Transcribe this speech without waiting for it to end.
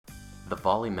The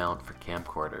VolleyMount for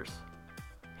camcorders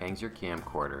hangs your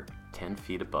camcorder 10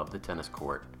 feet above the tennis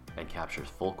court and captures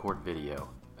full court video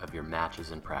of your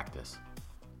matches in practice.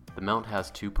 The mount has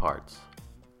two parts,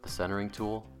 the centering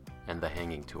tool and the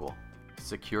hanging tool.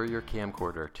 Secure your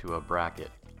camcorder to a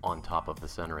bracket on top of the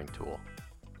centering tool.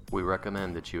 We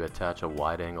recommend that you attach a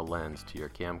wide-angle lens to your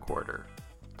camcorder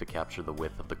to capture the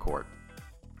width of the court.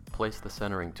 Place the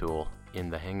centering tool in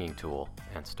the hanging tool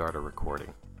and start a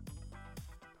recording.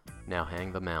 Now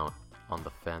hang the mount on the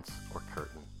fence or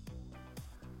curtain.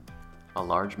 A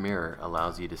large mirror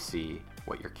allows you to see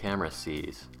what your camera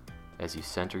sees as you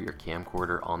center your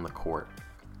camcorder on the court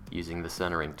using the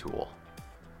centering tool.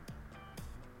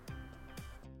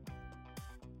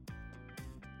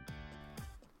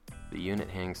 The unit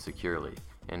hangs securely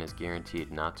and is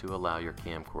guaranteed not to allow your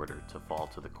camcorder to fall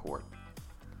to the court.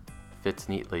 Fits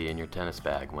neatly in your tennis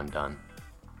bag when done.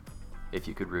 If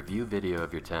you could review video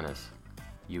of your tennis,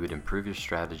 you would improve your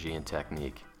strategy and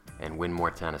technique and win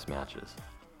more tennis matches.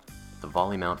 The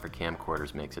VolleyMount for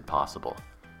camcorders makes it possible,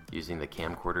 using the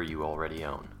camcorder you already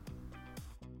own.